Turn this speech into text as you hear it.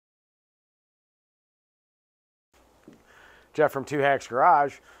Jeff from Two Hacks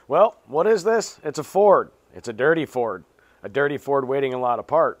Garage. Well, what is this? It's a Ford. It's a dirty Ford. A dirty Ford waiting a lot of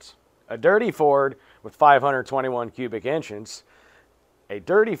parts. A dirty Ford with 521 cubic inches. A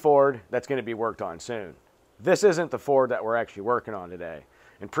dirty Ford that's going to be worked on soon. This isn't the Ford that we're actually working on today.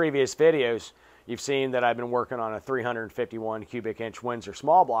 In previous videos, you've seen that I've been working on a 351 cubic inch Windsor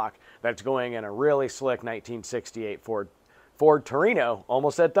small block that's going in a really slick 1968 Ford Torino,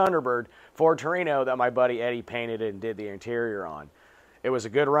 almost said Thunderbird, Ford Torino that my buddy Eddie painted and did the interior on. It was a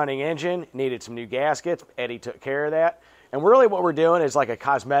good running engine, needed some new gaskets. Eddie took care of that. And really what we're doing is like a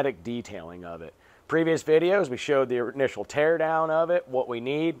cosmetic detailing of it. Previous videos, we showed the initial tear down of it, what we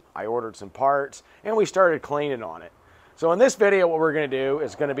need. I ordered some parts, and we started cleaning on it. So in this video, what we're going to do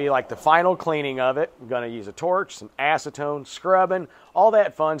is going to be like the final cleaning of it. I'm going to use a torch, some acetone, scrubbing, all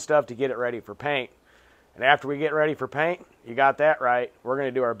that fun stuff to get it ready for paint. And after we get ready for paint, you got that right, we're going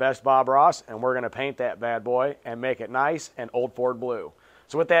to do our best Bob Ross, and we're going to paint that bad boy and make it nice and old Ford blue.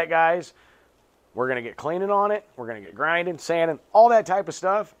 So with that, guys, we're going to get cleaning on it, we're going to get grinding, sanding, all that type of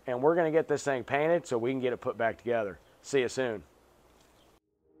stuff, and we're going to get this thing painted so we can get it put back together. See you soon.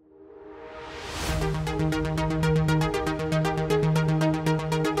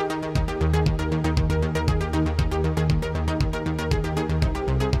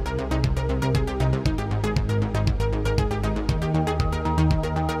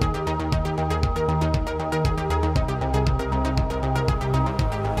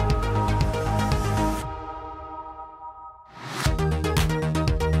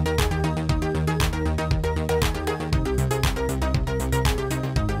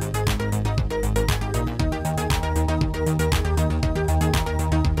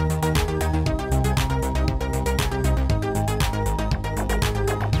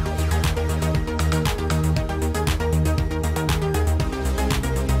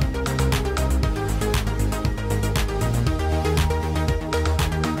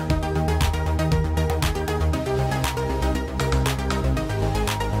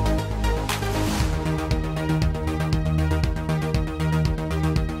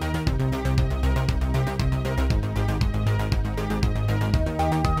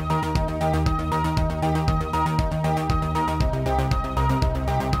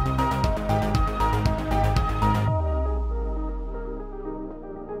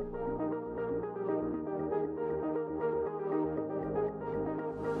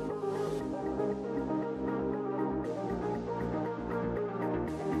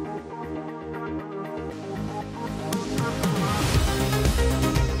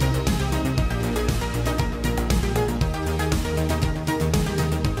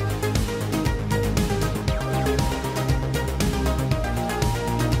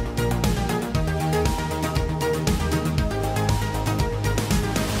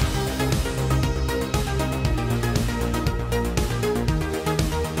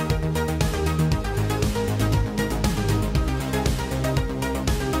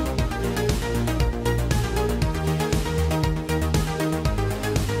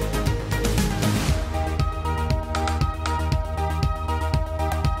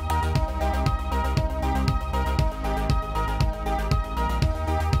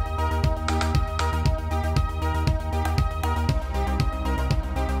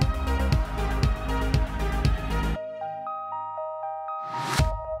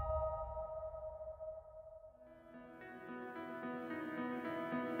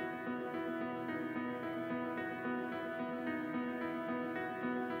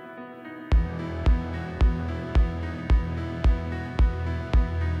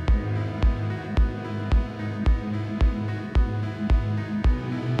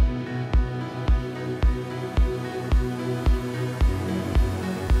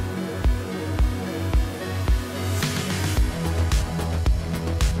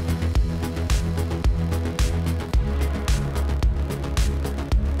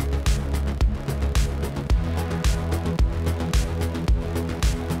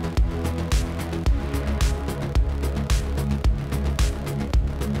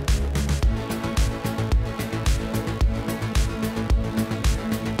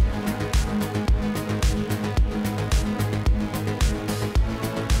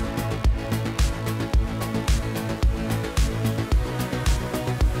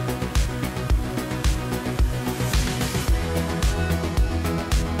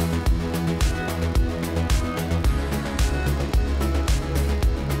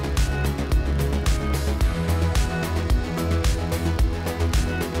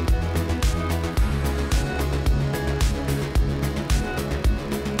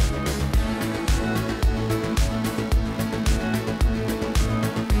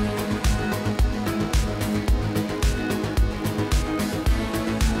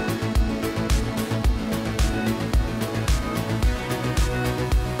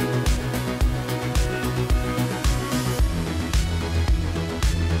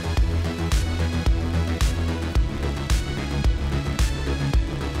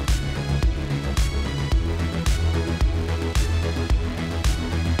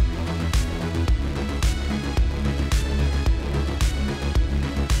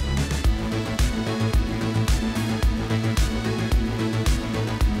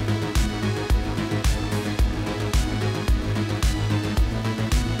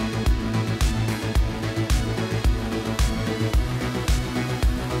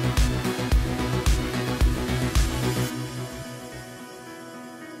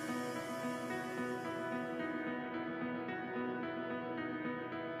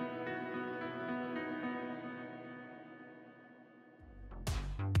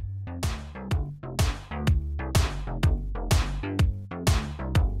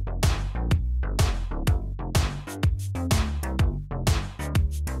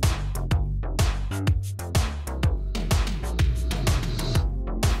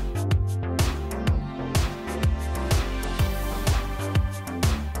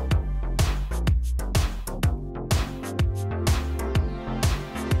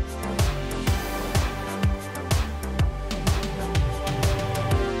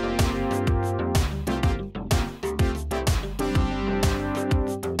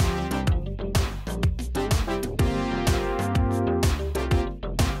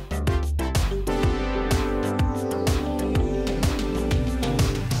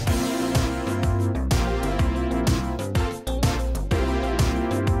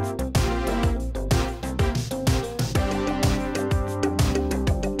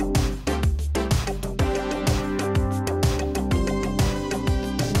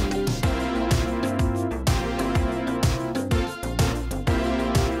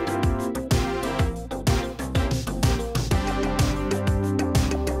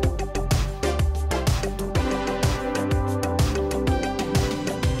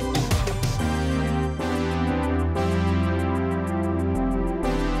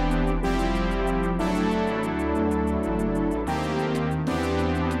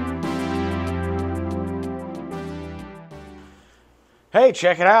 Hey,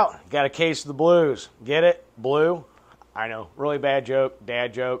 check it out. Got a case of the blues. Get it? Blue? I know, really bad joke,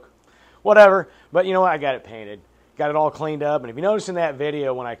 dad joke, whatever. But you know what? I got it painted. Got it all cleaned up. And if you notice in that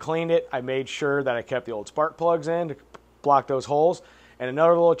video, when I cleaned it, I made sure that I kept the old spark plugs in to block those holes. And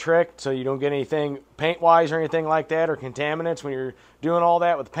another little trick, so you don't get anything paint-wise or anything like that, or contaminants when you're doing all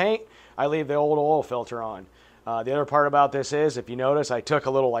that with paint, I leave the old oil filter on. The other part about this is, if you notice, I took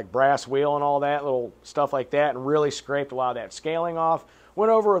a little like brass wheel and all that, little stuff like that, and really scraped a lot of that scaling off.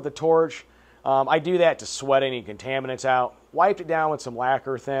 Went over with the torch. I do that to sweat any contaminants out. Wiped it down with some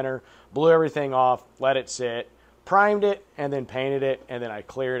lacquer thinner, blew everything off, let it sit, primed it, and then painted it, and then I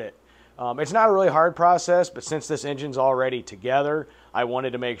cleared it. It's not a really hard process, but since this engine's already together, I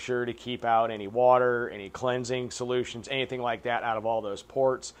wanted to make sure to keep out any water, any cleansing solutions, anything like that out of all those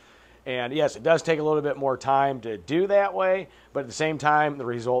ports. And yes, it does take a little bit more time to do that way, but at the same time, the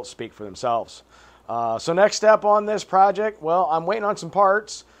results speak for themselves. So next step on this project, well, I'm waiting on some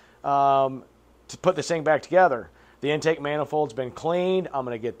parts to put this thing back together. The intake manifold's been cleaned. I'm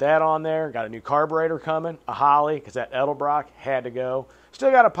going to get that on there. Got a new carburetor coming, a Holley, because that Edelbrock had to go. Still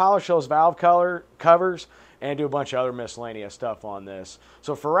got to polish those valve covers and do a bunch of other miscellaneous stuff on this.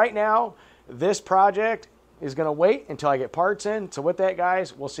 So for right now, this project is going to wait until I get parts in. So with that,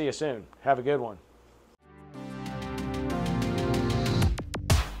 guys, we'll see you soon. Have a good one.